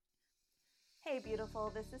Hey beautiful,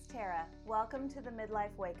 this is Tara. Welcome to the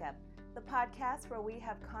Midlife Wake Up, the podcast where we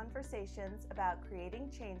have conversations about creating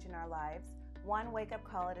change in our lives, one wake up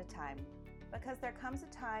call at a time. Because there comes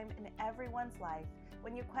a time in everyone's life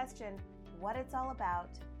when you question what it's all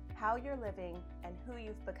about, how you're living, and who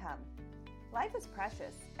you've become. Life is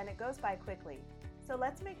precious and it goes by quickly. So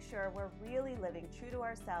let's make sure we're really living true to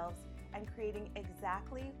ourselves and creating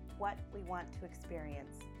exactly what we want to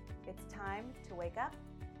experience. It's time to wake up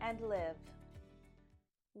and live.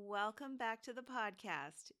 Welcome back to the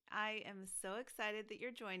podcast. I am so excited that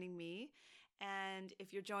you're joining me. And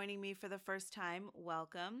if you're joining me for the first time,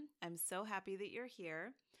 welcome. I'm so happy that you're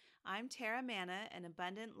here. I'm Tara Manna, an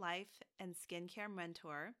abundant life and skincare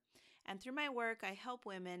mentor. And through my work, I help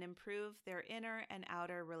women improve their inner and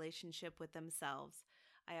outer relationship with themselves.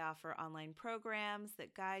 I offer online programs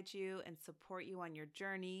that guide you and support you on your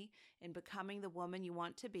journey in becoming the woman you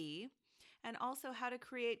want to be, and also how to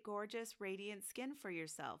create gorgeous, radiant skin for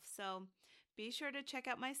yourself. So be sure to check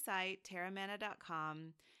out my site,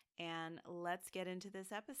 taramanna.com, and let's get into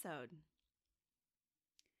this episode.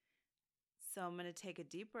 So I'm going to take a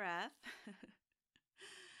deep breath.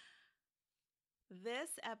 This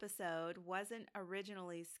episode wasn't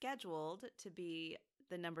originally scheduled to be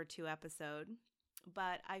the number 2 episode,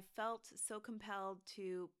 but I felt so compelled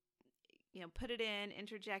to, put it in,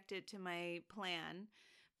 interject it to my plan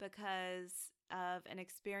because of an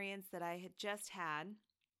experience that I had just had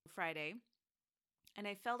Friday, and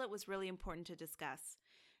I felt it was really important to discuss,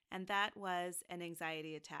 and that was an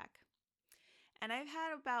anxiety attack. And I've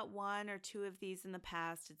had about 1 or 2 of these in the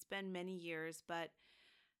past. It's been many years, but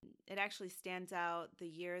it actually stands out the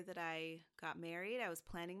year that I got married. I was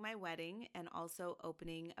planning my wedding and also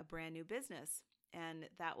opening a brand new business. And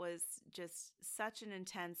that was just such an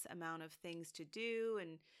intense amount of things to do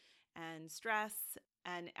and stress,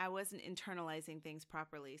 and I wasn't internalizing things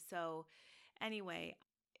properly. So anyway,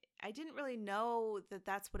 I didn't really know that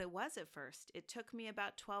that's what it was at first. It took me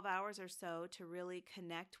about 12 hours or so to really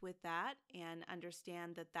connect with that and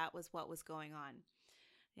understand that that was what was going on.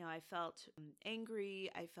 I felt angry,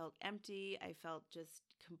 I felt empty, I felt just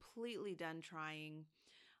completely done trying.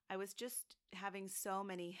 I was just having so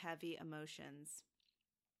many heavy emotions.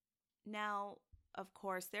 Now, of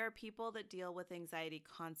course, there are people that deal with anxiety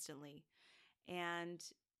constantly. And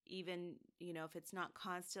even, if it's not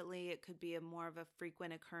constantly, it could be more of a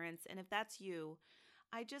frequent occurrence. And if that's you,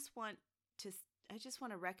 I just want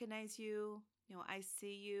to recognize you. I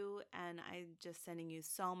see you, and I'm just sending you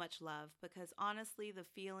so much love, because honestly, the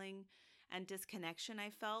feeling and disconnection I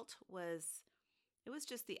felt it was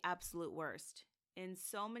just the absolute worst. In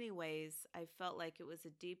so many ways, I felt like it was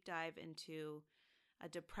a deep dive into a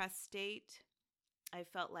depressed state. I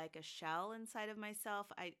felt like a shell inside of myself.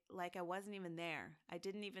 I wasn't even there. I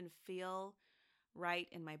didn't even feel right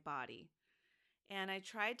in my body. And I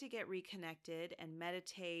tried to get reconnected and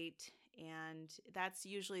meditate, and that's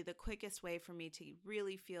usually the quickest way for me to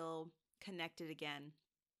really feel connected again.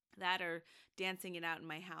 That or dancing it out in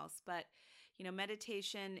my house. But,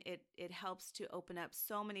 meditation, it helps to open up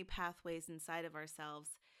so many pathways inside of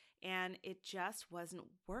ourselves, and it just wasn't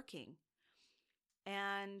working.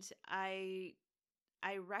 And I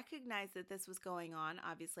recognized that this was going on.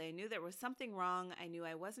 Obviously, I knew there was something wrong. I knew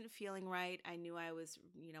I wasn't feeling right. I knew I was,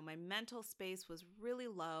 my mental space was really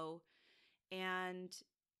low. And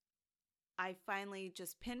I finally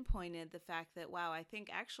just pinpointed the fact that, wow, I think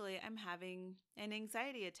actually I'm having an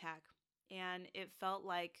anxiety attack. And it felt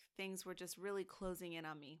like things were just really closing in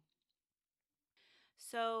on me.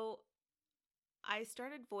 So I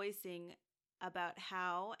started voicing about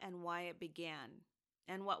how and why it began,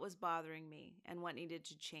 and what was bothering me, and what needed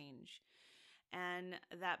to change. And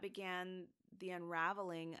that began the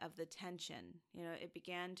unraveling of the tension. It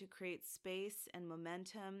began to create space and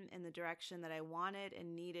momentum in the direction that I wanted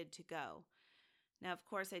and needed to go. Now, of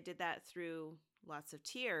course, I did that through lots of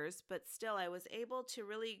tears, but still I was able to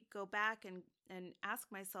really go back and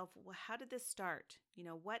ask myself, well, how did this start?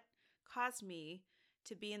 What caused me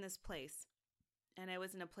to be in this place? And I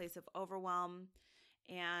was in a place of overwhelm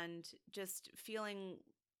and just feeling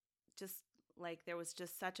just like there was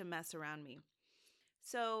just such a mess around me.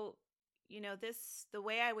 So, the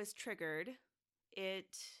way I was triggered,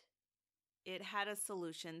 it had a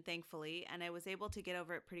solution, thankfully, and I was able to get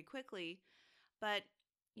over it pretty quickly. But,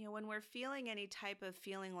 when we're feeling any type of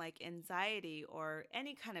feeling like anxiety or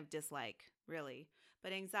any kind of dislike, really,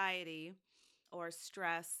 but anxiety or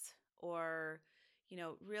stress or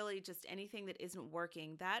really just anything that isn't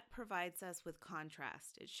working, that provides us with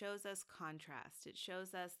contrast. It shows us contrast. It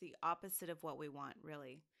shows us the opposite of what we want,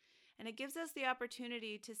 really. And it gives us the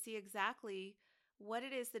opportunity to see exactly what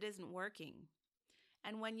it is that isn't working.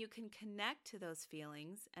 And when you can connect to those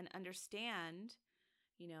feelings and understand,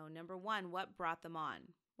 number one, what brought them on,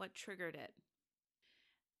 what triggered it.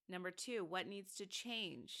 Number two, what needs to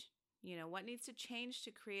change? What needs to change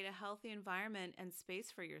to create a healthy environment and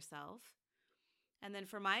space for yourself? And then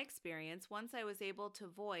from my experience, once I was able to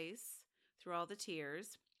voice through all the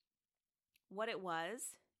tears what it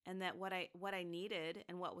was and that what I needed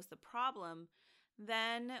and what was the problem,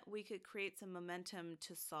 then we could create some momentum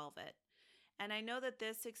to solve it. And I know that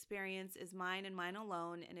this experience is mine and mine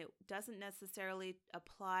alone, and it doesn't necessarily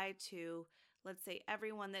apply to, let's say,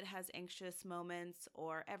 everyone that has anxious moments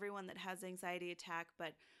or everyone that has anxiety attack.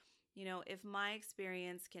 But, if my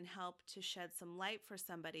experience can help to shed some light for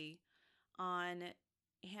somebody on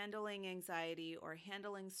handling anxiety or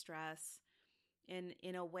handling stress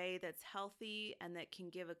in a way that's healthy and that can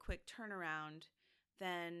give a quick turnaround,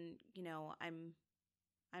 then,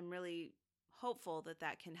 I'm really hopeful that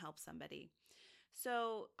that can help somebody.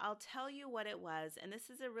 So I'll tell you what it was. And this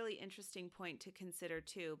is a really interesting point to consider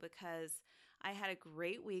too, because I had a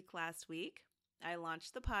great week last week. I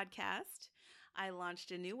launched the podcast. I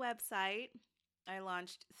launched a new website. I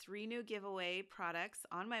launched 3 new giveaway products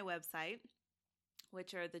on my website,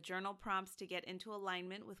 which are the journal prompts to get into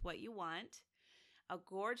alignment with what you want, a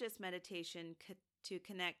gorgeous meditation to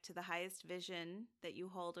connect to the highest vision that you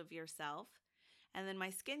hold of yourself, and then my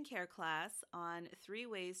skincare class on 3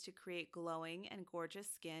 ways to create glowing and gorgeous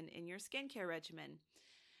skin in your skincare regimen.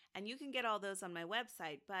 And you can get all those on my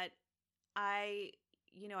website, but I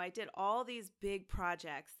did all these big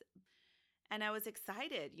projects and I was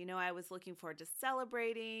excited. I was looking forward to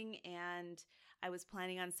celebrating, and I was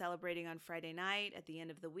planning on celebrating on Friday night at the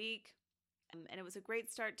end of the week. And it was a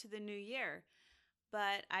great start to the new year.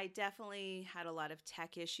 But I definitely had a lot of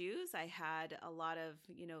tech issues. I had a lot of,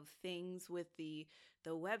 things with the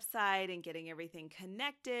website and getting everything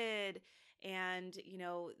connected. And,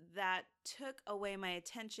 that took away my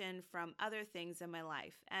attention from other things in my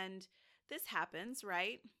life. And this happens,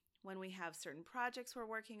 right? When we have certain projects we're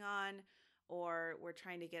working on or we're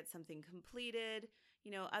trying to get something completed,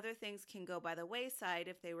 other things can go by the wayside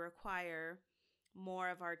if they require more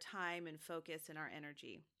of our time and focus and our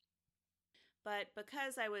energy. But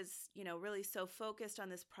because I was, really so focused on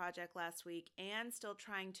this project last week and still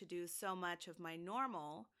trying to do so much of my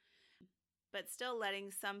normal, but still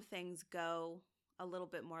letting some things go a little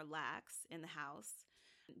bit more lax in the house,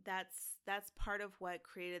 that's part of what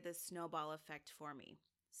created this snowball effect for me.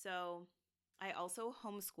 So I also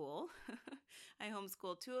homeschool. I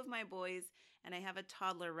homeschool 2 of my boys, and I have a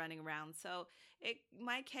toddler running around. So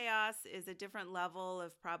my chaos is a different level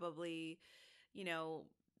of probably,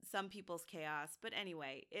 some people's chaos. But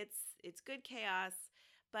anyway, it's good chaos,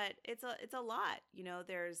 but it's a lot.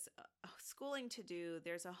 There's schooling to do,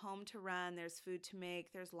 there's a home to run, there's food to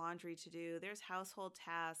make, there's laundry to do, there's household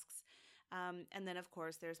tasks, and then of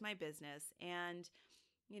course there's my business. And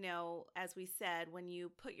as we said, when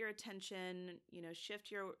you put your attention, shift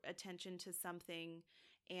your attention to something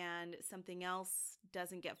and something else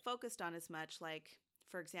doesn't get focused on as much, like,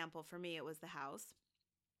 for example, for me, it was the house,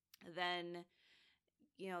 then,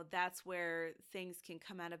 that's where things can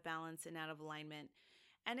come out of balance and out of alignment.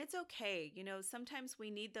 And it's okay. Sometimes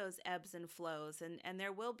we need those ebbs and flows, and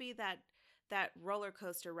there will be that roller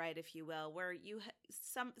coaster ride, if you will, where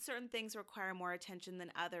some certain things require more attention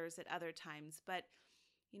than others at other times. But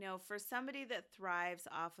for somebody that thrives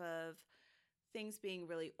off of things being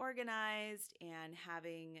really organized and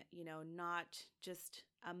having, not just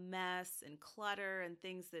a mess and clutter and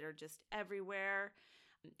things that are just everywhere,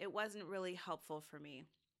 it wasn't really helpful for me.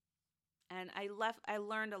 And I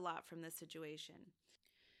learned a lot from this situation.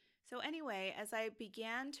 So anyway, as I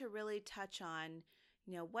began to really touch on,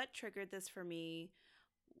 what triggered this for me,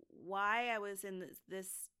 why I was in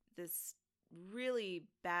this really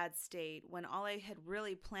bad state when all I had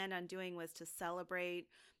really planned on doing was to celebrate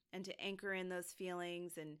and to anchor in those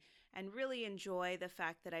feelings and really enjoy the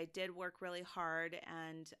fact that I did work really hard,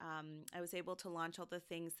 and I was able to launch all the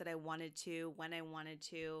things that I wanted to when I wanted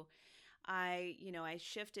to. I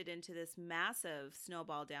shifted into this massive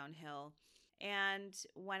snowball downhill. And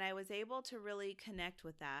when I was able to really connect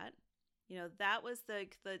with that, that was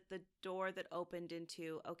the door that opened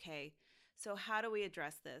into, okay, so how do we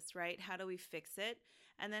address this, right? How do we fix it?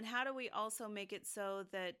 And then how do we also make it so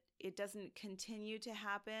that it doesn't continue to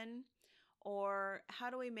happen? Or how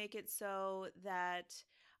do we make it so that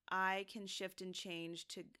I can shift and change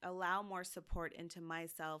to allow more support into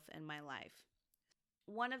myself and my life?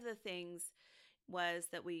 One of the things was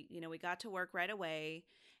that we got to work right away,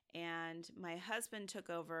 and my husband took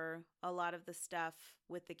over a lot of the stuff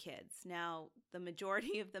with the kids. Now, the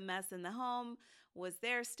majority of the mess in the home was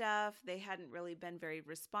their stuff. They hadn't really been very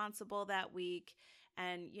responsible that week.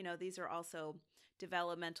 And, these are also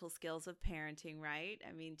developmental skills of parenting, right?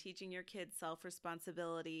 I mean, teaching your kids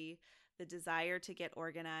self-responsibility, the desire to get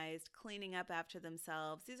organized, cleaning up after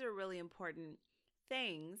themselves. These are really important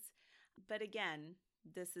things. But again,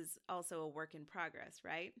 this is also a work in progress,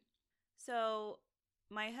 right? So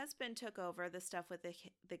my husband took over the stuff with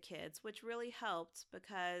the kids, which really helped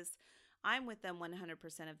because I'm with them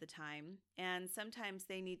 100% of the time. And sometimes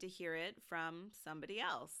they need to hear it from somebody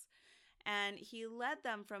else. And he led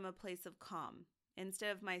them from a place of calm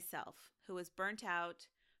instead of myself, who was burnt out,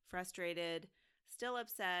 frustrated, still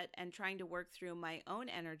upset, and trying to work through my own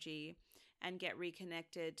energy and get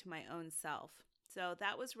reconnected to my own self. So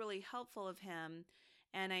that was really helpful of him.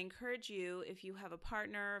 And I encourage you, if you have a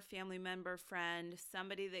partner, family member, friend,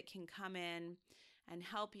 somebody that can come in and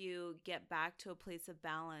help you get back to a place of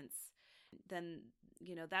balance, then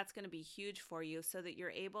that's going to be huge for you so that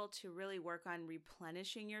you're able to really work on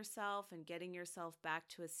replenishing yourself and getting yourself back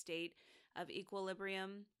to a state of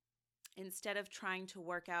equilibrium instead of trying to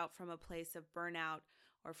work out from a place of burnout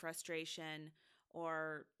or frustration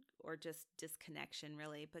or just disconnection,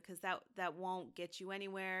 really, because that won't get you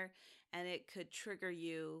anywhere, and it could trigger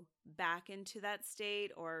you back into that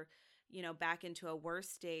state or back into a worse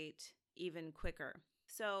state even quicker.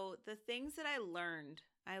 So the things that I learned,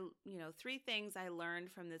 3 things I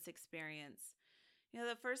learned from this experience.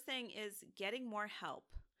 The first thing is getting more help.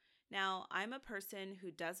 Now, I'm a person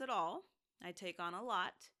who does it all. I take on a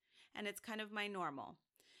lot, and it's kind of my normal.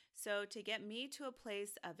 So to get me to a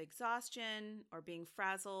place of exhaustion or being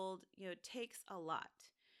frazzled, takes a lot.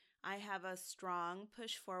 I have a strong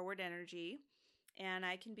push forward energy, and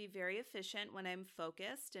I can be very efficient when I'm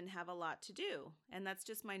focused and have a lot to do. And that's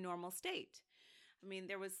just my normal state. I mean,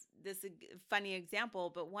 there was this funny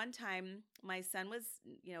example, but one time my son was,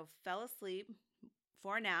 fell asleep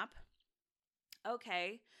for a nap.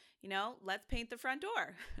 Okay, let's paint the front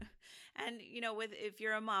door. And, if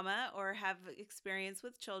you're a mama or have experience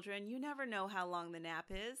with children, you never know how long the nap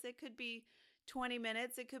is. It could be 20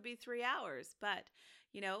 minutes, it could be 3 hours. But,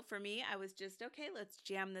 for me, I was just, okay, let's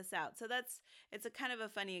jam this out. So it's a kind of a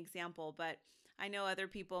funny example, but I know other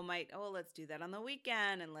people might, let's do that on the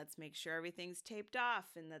weekend and let's make sure everything's taped off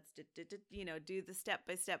and let's, do the step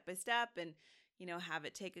by step and, have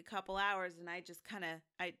it take a couple hours. And I just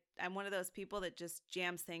I'm one of those people that just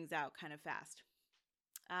jams things out kind of fast.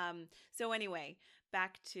 So anyway,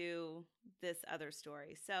 back to this other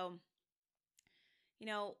story. So,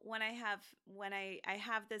 when I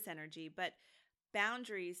have this energy, but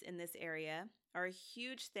boundaries in this area are a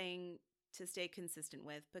huge thing to stay consistent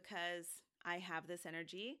with because I have this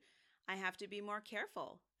energy. I have to be more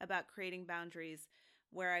careful about creating boundaries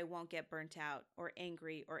where I won't get burnt out or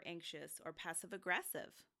angry or anxious or passive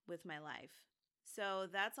aggressive with my life. So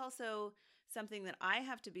that's also something that I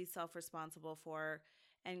have to be self-responsible for,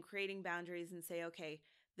 and creating boundaries and say, okay,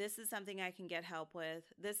 this is something I can get help with.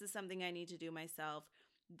 This is something I need to do myself.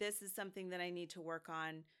 This is something that I need to work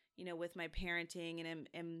on, with my parenting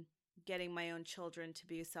and getting my own children to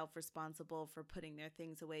be self-responsible for putting their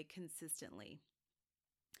things away consistently.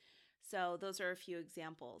 So those are a few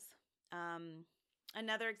examples.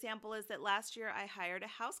 Another example is that last year I hired a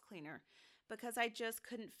house cleaner because I just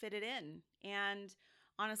couldn't fit it in. And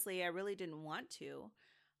honestly, I really didn't want to.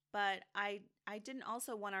 But I didn't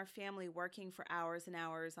also want our family working for hours and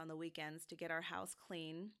hours on the weekends to get our house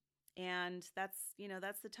clean. And that's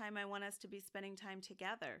the time I want us to be spending time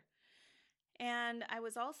together. And I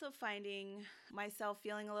was also finding myself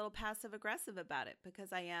feeling a little passive aggressive about it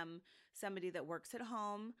because I am somebody that works at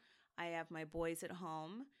home. I have my boys at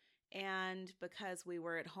home. And because we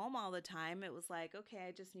were at home all the time, it was like, okay,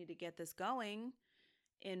 I just need to get this going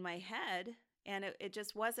in my head. And it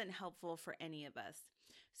just wasn't helpful for any of us.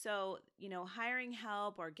 So, hiring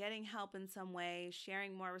help or getting help in some way,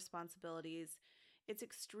 sharing more responsibilities, it's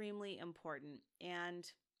extremely important. And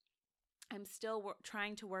I'm still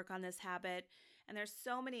trying to work on this habit. And there's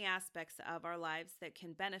so many aspects of our lives that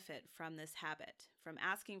can benefit from this habit, from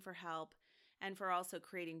asking for help and for also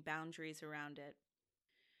creating boundaries around it.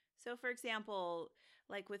 So, for example,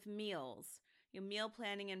 like with meals, meal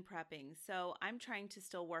planning and prepping. So I'm trying to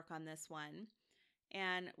still work on this one.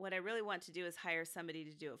 And what I really want to do is hire somebody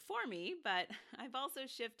to do it for me, but I've also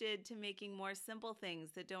shifted to making more simple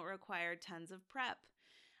things that don't require tons of prep,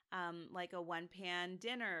 like a one-pan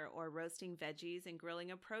dinner or roasting veggies and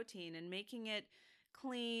grilling a protein and making it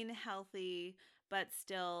clean, healthy, but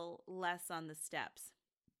still less on the steps.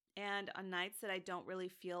 And on nights that I don't really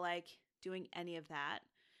feel like doing any of that,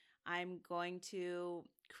 I'm going to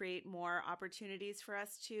create more opportunities for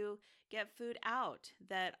us to get food out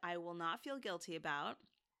that I will not feel guilty about,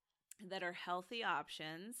 that are healthy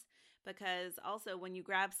options. Because also, when you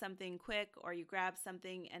grab something quick or you grab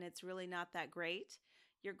something and it's really not that great,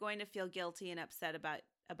 you're going to feel guilty and upset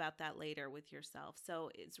about that later with yourself. So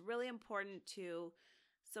it's really important to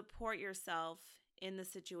support yourself in the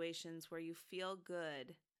situations where you feel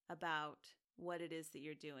good about what it is that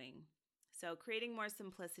you're doing. So creating more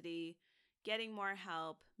simplicity, getting more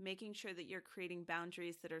help, making sure that you're creating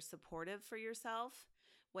boundaries that are supportive for yourself,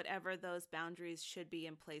 whatever those boundaries should be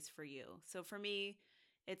in place for you. So for me,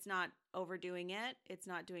 it's not overdoing it. It's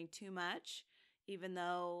not doing too much, even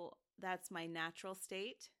though that's my natural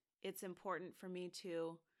state. It's important for me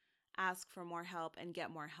to ask for more help and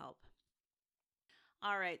get more help.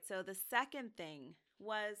 All right, so the second thing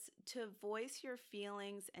was to voice your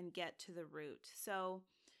feelings and get to the root. So,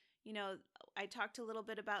 I talked a little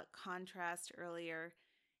bit about contrast earlier,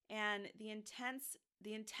 and the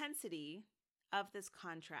intensity of this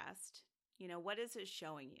contrast, what is it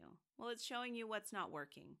showing you? Well, it's showing you what's not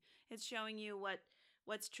working. It's showing you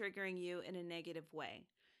what's triggering you in a negative way.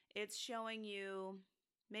 It's showing you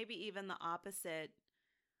maybe even the opposite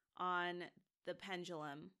on the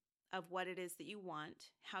pendulum of what it is that you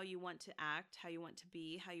want, how you want to act, how you want to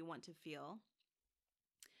be, how you want to feel.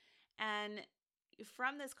 And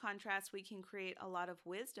from this contrast, we can create a lot of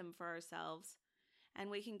wisdom for ourselves, and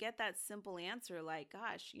we can get that simple answer like,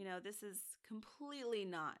 gosh, this is completely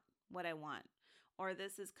not what I want, or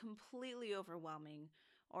this is completely overwhelming,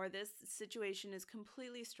 or this situation is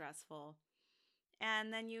completely stressful.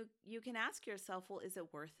 And then you can ask yourself, well, is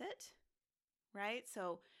it worth it? Right?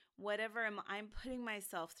 So whatever I'm putting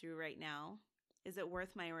myself through right now, is it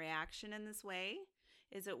worth my reaction in this way?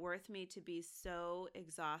 Is it worth me to be so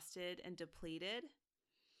exhausted and depleted?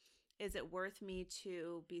 Is it worth me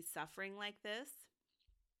to be suffering like this?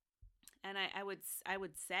 And I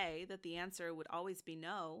would say that the answer would always be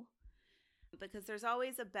no, because there's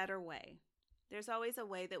always a better way. There's always a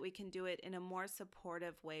way that we can do it in a more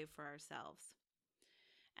supportive way for ourselves.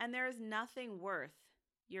 And there is nothing worth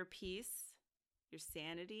your peace, your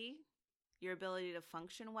sanity, your ability to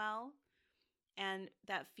function well, and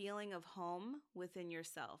that feeling of home within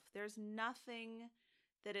yourself. There's nothing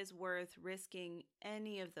that is worth risking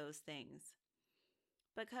any of those things.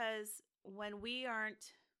 Because when we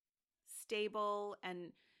aren't stable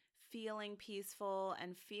and feeling peaceful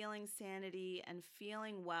and feeling sanity and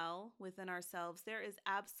feeling well within ourselves, there is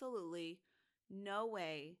absolutely no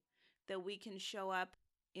way that we can show up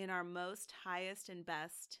in our most highest and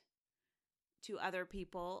best to other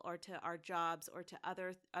people or to our jobs or to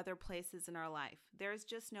other places in our life. There's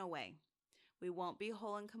just no way. We won't be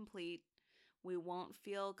whole and complete. We won't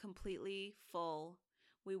feel completely full.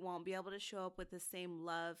 We won't be able to show up with the same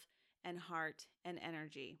love and heart and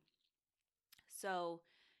energy. So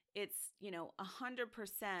it's,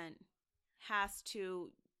 100% has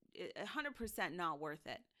to, 100% not worth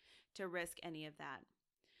it to risk any of that.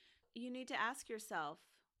 You need to ask yourself,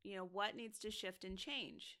 what needs to shift and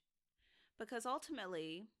change? Because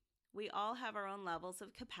ultimately, we all have our own levels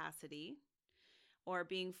of capacity or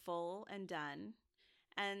being full and done.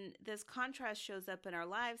 And this contrast shows up in our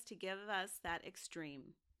lives to give us that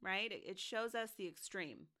extreme, right? It shows us the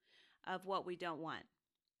extreme of what we don't want.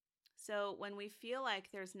 So when we feel like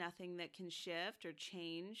there's nothing that can shift or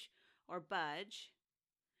change or budge,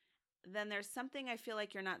 then there's something I feel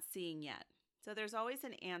like you're not seeing yet. So there's always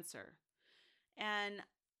an answer. And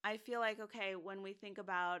I feel like, okay, when we think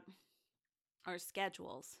about our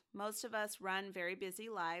schedules, most of us run very busy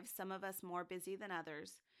lives, some of us more busy than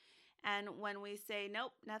others. And when we say,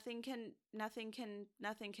 nope, nothing can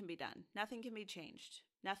be done. Nothing can be changed.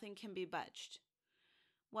 Nothing can be budged.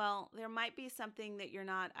 Well, there might be something that you're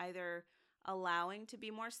not either allowing to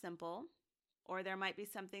be more simple, or there might be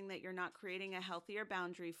something that you're not creating a healthier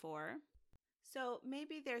boundary for. So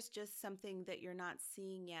maybe there's just something that you're not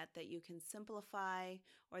seeing yet that you can simplify,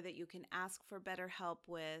 or that you can ask for better help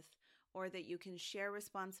with, or that you can share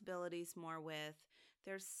responsibilities more with.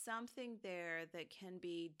 There's something there that can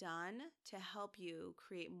be done to help you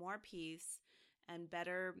create more peace and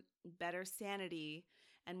better sanity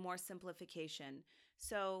and more simplification.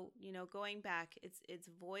 So, going back, it's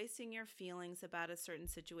voicing your feelings about a certain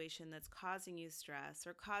situation that's causing you stress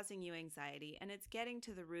or causing you anxiety, and it's getting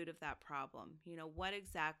to the root of that problem. What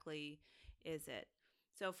exactly is it?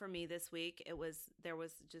 So for me this week, there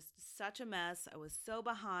was just such a mess. I was so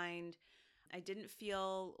behind. I didn't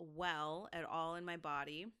feel well at all in my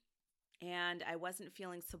body. and I wasn't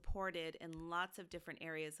feeling supported in lots of different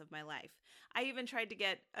areas of my life. I even tried to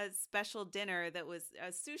get a special dinner that was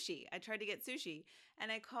sushi. I tried to get sushi,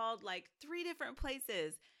 and I called like 3 different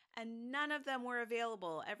places, and none of them were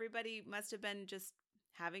available. Everybody must have been just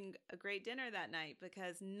having a great dinner that night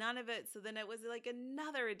because none of it. So then it was like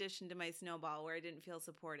another addition to my snowball where I didn't feel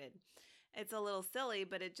supported. It's a little silly,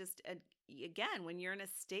 but it just, again, when you're in a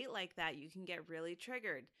state like that, you can get really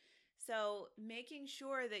triggered. So, making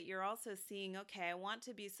sure that you're also seeing, okay, I want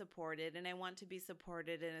to be supported and I want to be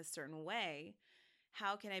supported in a certain way.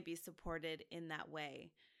 How can I be supported in that way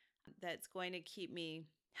that's going to keep me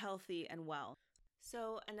healthy and well?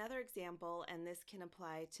 So, another example, and this can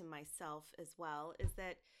apply to myself as well, is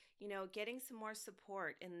that, getting some more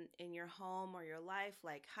support in your home or your life,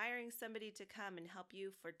 like hiring somebody to come and help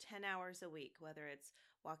you for 10 hours a week, whether it's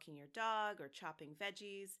walking your dog or chopping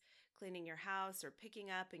veggies, cleaning your house, or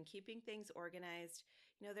picking up and keeping things organized.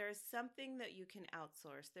 There is something that you can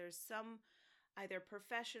outsource. There's some either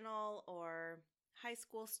professional or high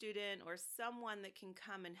school student or someone that can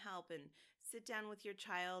come and help and sit down with your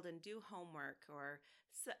child and do homework or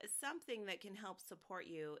something that can help support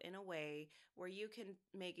you in a way where you can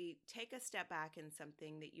maybe take a step back in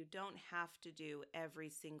something that you don't have to do every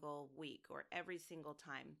single week or every single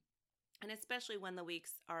time. And especially when the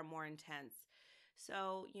weeks are more intense.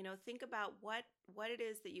 So, think about what it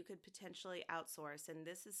is that you could potentially outsource. And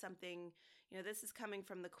this is something, this is coming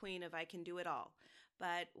from the queen of I can do it all.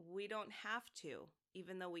 But we don't have to,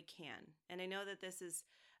 even though we can. And I know that this is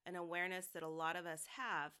an awareness that a lot of us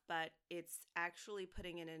have, but it's actually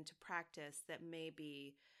putting it into practice that may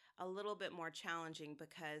be a little bit more challenging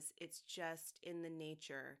because it's just in the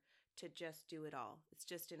nature to just do it all. It's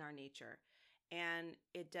just in our nature. And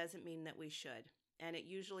it doesn't mean that we should. And it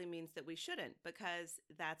usually means that we shouldn't because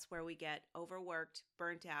that's where we get overworked,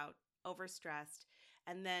 burnt out, overstressed,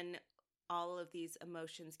 and then all of these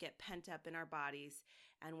emotions get pent up in our bodies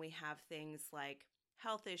and we have things like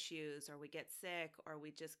health issues or we get sick or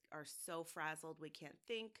we just are so frazzled we can't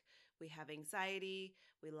think, we have anxiety,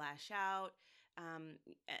 we lash out.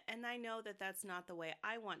 And I know that that's not the way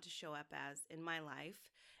I want to show up as in my life.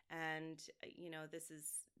 And,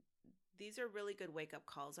 these are really good wake-up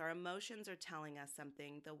calls. Our emotions are telling us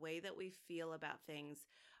something. The way that we feel about things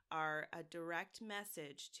are a direct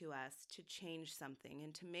message to us to change something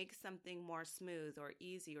and to make something more smooth or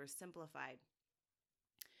easy or simplified.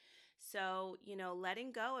 So,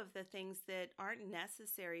 letting go of the things that aren't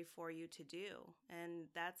necessary for you to do. And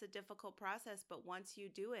that's a difficult process, but once you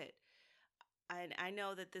do it, and I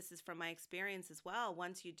know that this is from my experience as well,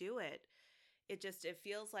 once you do it, it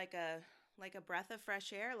feels like a breath of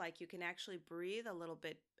fresh air, like you can actually breathe a little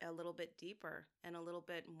bit deeper and a little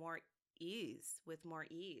bit more with more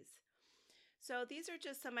ease. So these are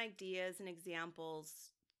just some ideas and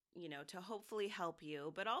examples, to hopefully help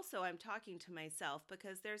you, but also I'm talking to myself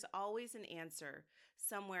because there's always an answer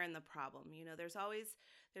somewhere in the problem. There's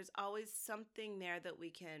always something there that we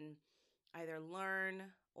can either learn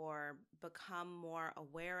or become more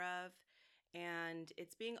aware of. And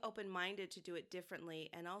it's being open-minded to do it differently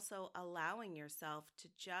and also allowing yourself to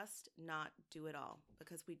just not do it all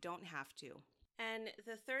because we don't have to. And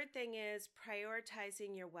the third thing is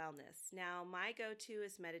prioritizing your wellness. Now, my go-to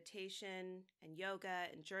is meditation and yoga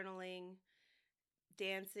and journaling,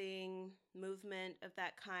 dancing, movement of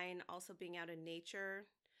that kind, also being out in nature.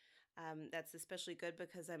 That's especially good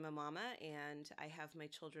because I'm a mama and I have my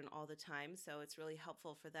children all the time, so it's really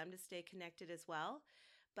helpful for them to stay connected as well.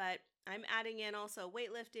 But I'm adding in also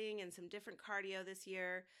weightlifting and some different cardio this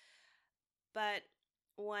year. But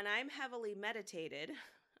when I'm heavily meditated,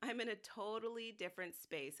 I'm in a totally different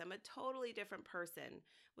space. I'm a totally different person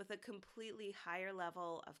with a completely higher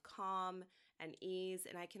level of calm and ease,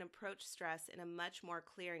 and I can approach stress in a much more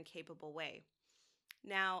clear and capable way.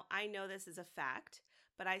 Now, I know this is a fact,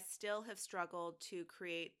 but I still have struggled to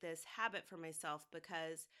create this habit for myself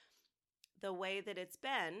because the way that it's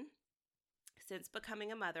been since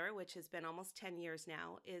becoming a mother, which has been almost 10 years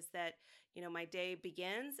now, is that, my day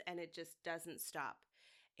begins and it just doesn't stop.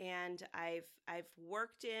 And I've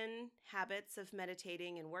worked in habits of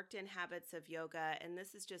meditating and worked in habits of yoga, and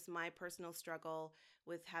this is just my personal struggle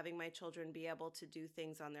with having my children be able to do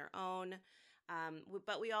things on their own.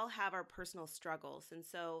 But we all have our personal struggles, and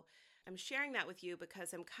so I'm sharing that with you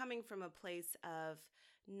because I'm coming from a place of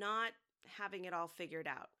not having it all figured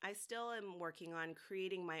out. I still am working on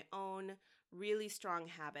creating my own really strong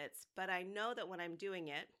habits, but I know that when I'm doing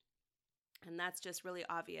it, and that's just really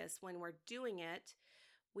obvious, when we're doing it,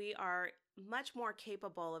 we are much more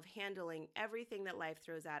capable of handling everything that life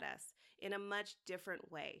throws at us in a much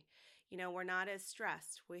different way. We're not as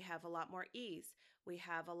stressed. We have a lot more ease. We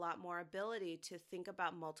have a lot more ability to think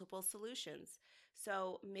about multiple solutions.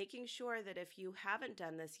 So, making sure that if you haven't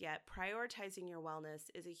done this yet, prioritizing your wellness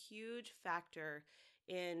is a huge factor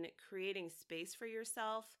in creating space for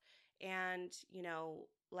yourself. And,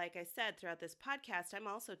 like I said throughout this podcast, I'm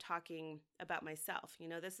also talking about myself.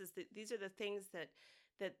 These are the things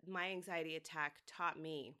that my anxiety attack taught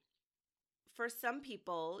me. For some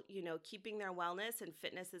people, keeping their wellness and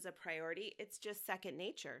fitness is a priority. It's just second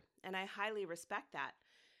nature, and I highly respect that.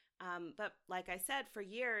 But like I said, for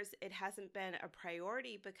years, it hasn't been a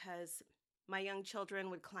priority because my young children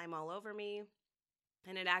would climb all over me,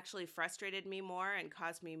 and it actually frustrated me more and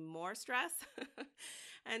caused me more stress.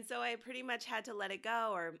 And so I pretty much had to let it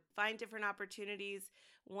go or find different opportunities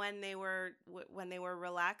when they were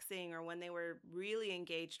relaxing or when they were really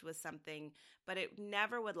engaged with something, but it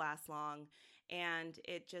never would last long, and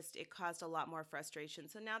it caused a lot more frustration.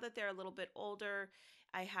 So now that they're a little bit older,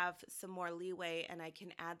 I have some more leeway and I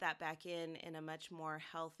can add that back in a much more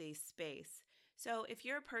healthy space. So if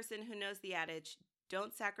you're a person who knows the adage,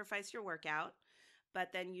 don't sacrifice your workout,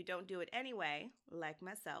 but then you don't do it anyway, like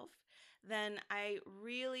myself, then I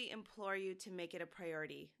really implore you to make it a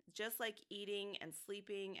priority, just like eating and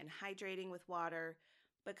sleeping and hydrating with water,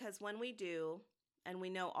 because when we do, and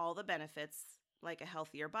we know all the benefits, like a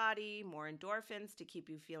healthier body, more endorphins to keep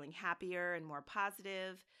you feeling happier and more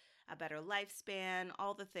positive, a better lifespan,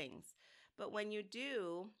 all the things. But when you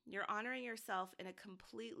do, you're honoring yourself in a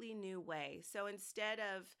completely new way. So instead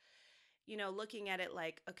of looking at it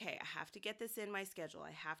like, okay, I have to get this in my schedule.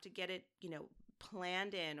 I have to get it,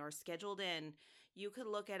 planned in or scheduled in. You could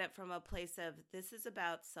look at it from a place of this is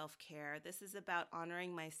about self-care. This is about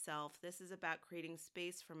honoring myself. This is about creating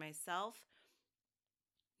space for myself,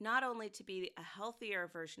 not only to be a healthier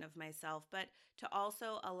version of myself, but to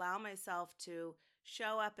also allow myself to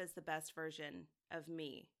show up as the best version of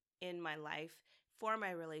me in my life, for my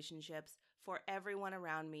relationships, for everyone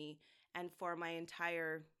around me, and for my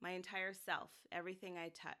entire self, everything I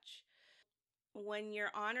touch. When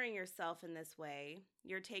you're honoring yourself in this way,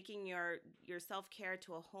 you're taking your self-care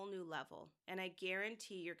to a whole new level. And I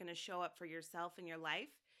guarantee you're going to show up for yourself in your life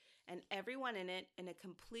and everyone in it in a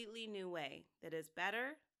completely new way that is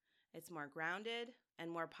better, it's more grounded, and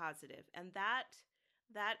more positive. And that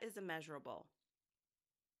is immeasurable.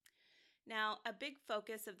 Now, a big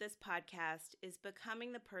focus of this podcast is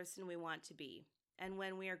becoming the person we want to be. And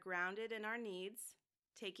when we are grounded in our needs,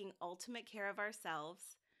 taking ultimate care of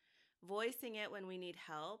ourselves, voicing it when we need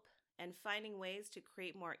help, and finding ways to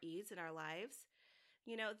create more ease in our lives,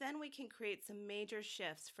 then we can create some major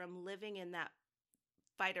shifts from living in that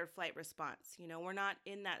fight or flight response. We're not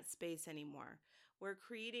in that space anymore. We're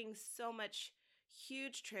creating so much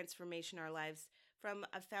huge transformation in our lives from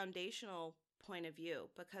a foundational point of view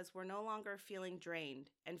because we're no longer feeling drained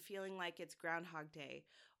and feeling like it's Groundhog Day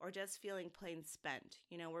or just feeling plain spent.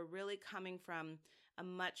 We're really coming from a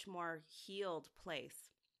much more healed place.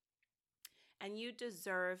 And you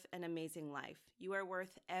deserve an amazing life. You are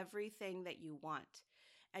worth everything that you want.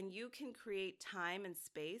 And you can create time and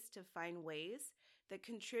space to find ways that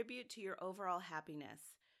contribute to your overall happiness,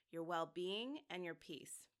 your well-being, and your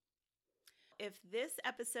peace. If this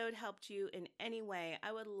episode helped you in any way,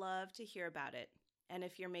 I would love to hear about it. And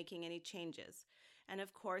if you're making any changes. And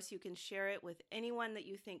of course, you can share it with anyone that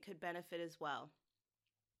you think could benefit as well.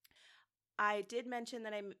 I did mention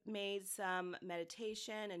that I made some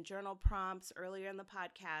meditation and journal prompts earlier in the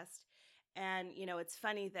podcast. And, it's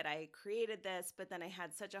funny that I created this, but then I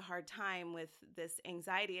had such a hard time with this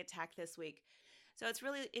anxiety attack this week. So it's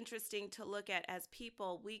really interesting to look at as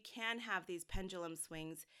people, we can have these pendulum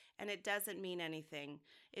swings, and it doesn't mean anything.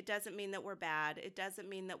 It doesn't mean that we're bad. It doesn't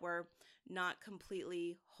mean that we're not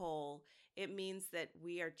completely whole. It means that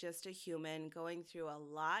we are just a human going through a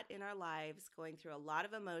lot in our lives, going through a lot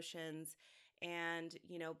of emotions, and,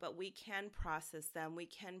 but we can process them. We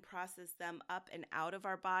can process them up and out of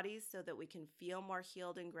our bodies so that we can feel more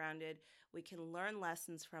healed and grounded. We can learn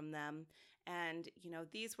lessons from them. And,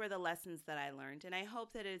 these were the lessons that I learned. And I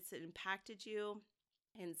hope that it's impacted you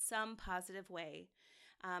in some positive way.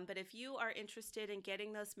 But if you are interested in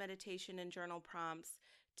getting those meditation and journal prompts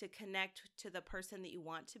to connect to the person that you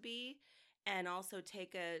want to be, and also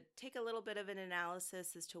take a little bit of an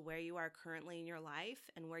analysis as to where you are currently in your life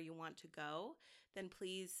and where you want to go, then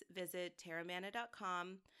please visit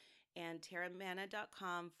taramanna.com and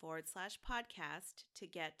taramanna.com/podcast to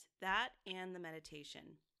get that and the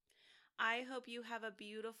meditation. I hope you have a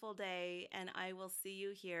beautiful day, and I will see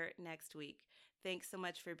you here next week. Thanks so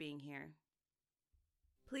much for being here.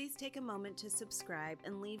 Please take a moment to subscribe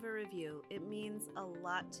and leave a review. It means a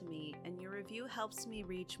lot to me, and your review helps me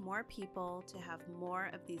reach more people to have more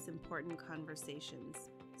of these important conversations.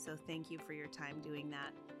 So thank you for your time doing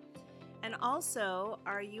that. And also,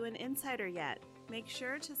 are you an insider yet? Make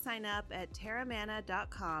sure to sign up at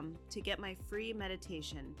terramana.com to get my free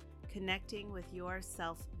meditation, Connecting with Your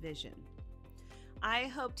Self-Vision. I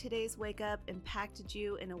hope today's wake up impacted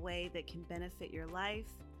you in a way that can benefit your life.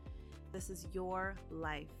 This is your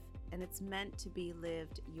life, and it's meant to be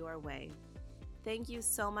lived your way. Thank you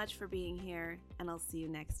so much for being here, and I'll see you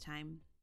next time.